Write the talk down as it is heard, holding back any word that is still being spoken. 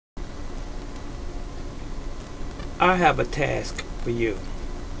I have a task for you.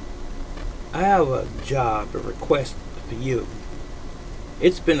 I have a job, a request for you.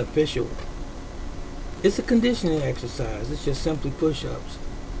 It's beneficial. It's a conditioning exercise. It's just simply push-ups.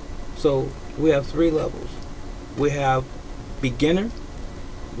 So we have 3 levels. We have beginner,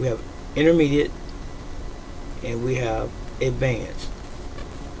 we have intermediate, and we have advanced.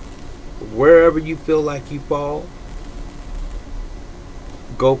 Wherever you feel like you fall,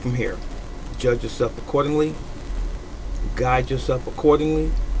 go from here. Judge yourself accordingly. Guide yourself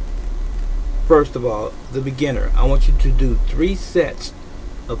accordingly. First of all, the beginner. I want you to do 3 sets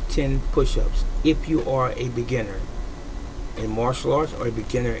of 10 push-ups. If you are a beginner in martial arts or a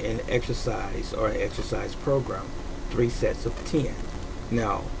beginner in exercise or an exercise program, 3 sets of 10.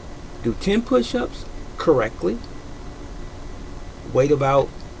 Now, do 10 push-ups correctly. Wait about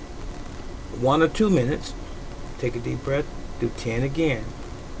 1 or 2 minutes. Take a deep breath. Do 10 again.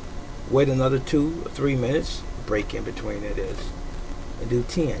 Wait another 2 or 3 minutes. Break in between, that is. And do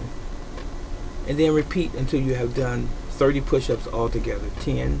 10. And then repeat until you have done 30 push-ups altogether.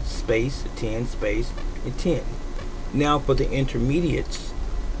 10 space, 10 space, and 10. Now for the intermediates,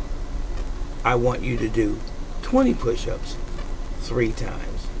 I want you to do 20 push-ups 3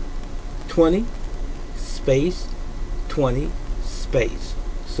 times. 20 space, 20 space.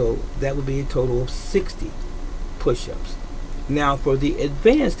 So that would be a total of 60 push-ups. Now for the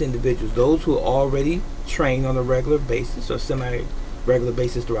advanced individuals, those who already train on a regular basis or semi-regular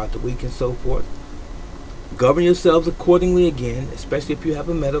basis throughout the week and so forth, govern yourselves accordingly again, especially if you have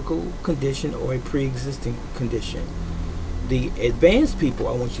a medical condition or a pre-existing condition. The advanced people,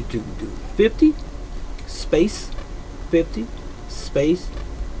 I want you to do 50 space, 50 space,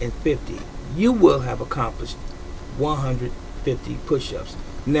 and 50. You will have accomplished 150 push-ups.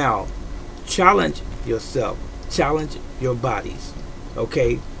 Now, challenge yourself. Challenge your bodies.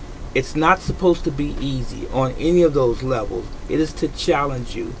 Okay? It's not supposed to be easy on any of those levels. It is to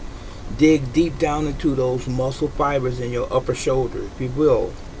challenge you. Dig deep down into those muscle fibers in your upper shoulder, if you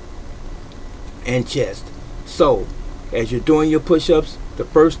will, and chest. So, as you're doing your push-ups, the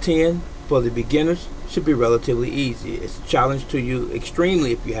first 10 for the beginners should be relatively easy. It's a challenge to you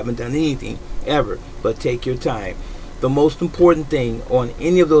extremely if you haven't done anything ever, but take your time. The most important thing on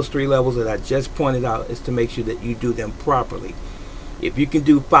any of those 3 levels that I just pointed out is to make sure that you do them properly. If you can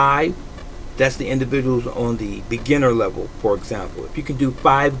do 5, that's the individuals on the beginner level, for example. If you can do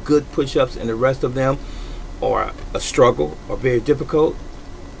 5 good push-ups and the rest of them are a struggle or very difficult,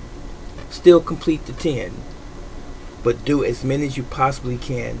 still complete the 10. But do as many as you possibly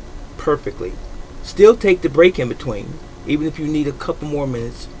can perfectly. Still take the break in between, even if you need a couple more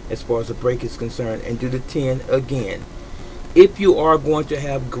minutes as far as the break is concerned, and do the 10 again. If you are going to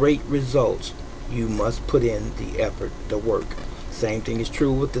have great results, you must put in the effort, the work. Same thing is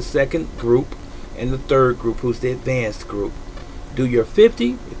true with the second group and the third group, who's the advanced group. Do your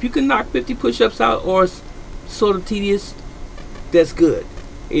 50. If you can knock 50 push-ups out or it's sort of tedious, that's good.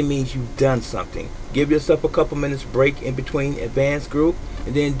 It means you've done something. Give yourself a couple minutes break in between advanced group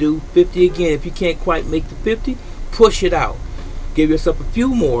and then do 50 again. If you can't quite make the 50, push it out. Give yourself a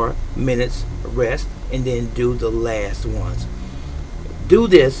few more minutes rest and then do the last ones. Do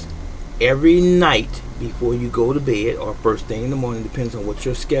this every night before you go to bed or first thing in the morning, depends on what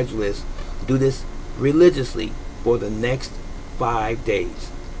your schedule is. Do this religiously for the next 5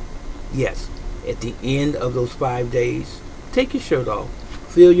 days. Yes, at the end of those 5 days, take your shirt off,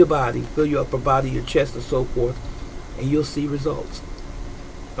 feel your body, feel your upper body, your chest and so forth, and you'll see results.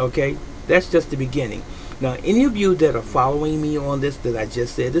 Okay, that's just the beginning. Now, any of you that are following me on this that I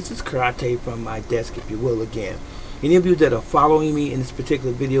just said, this is karate from my desk, if you will, again. Any of you that are following me in this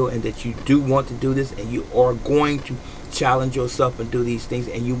particular video and that you do want to do this and you are going to challenge yourself and do these things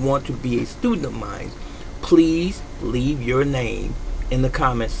and you want to be a student of mine, please leave your name in the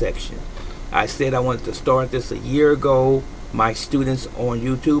comment section. I said I wanted to start this a year ago. My students on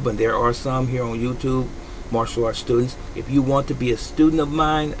YouTube, and there are some here on YouTube, martial arts students, if you want to be a student of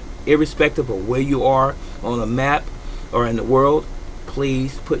mine, irrespective of where you are on a map or in the world,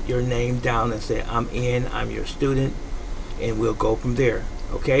 please put your name down and say, I'm your student, and we'll go from there.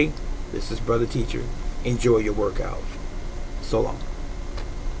 Okay? This is Brother Teacher. Enjoy your workout. So long.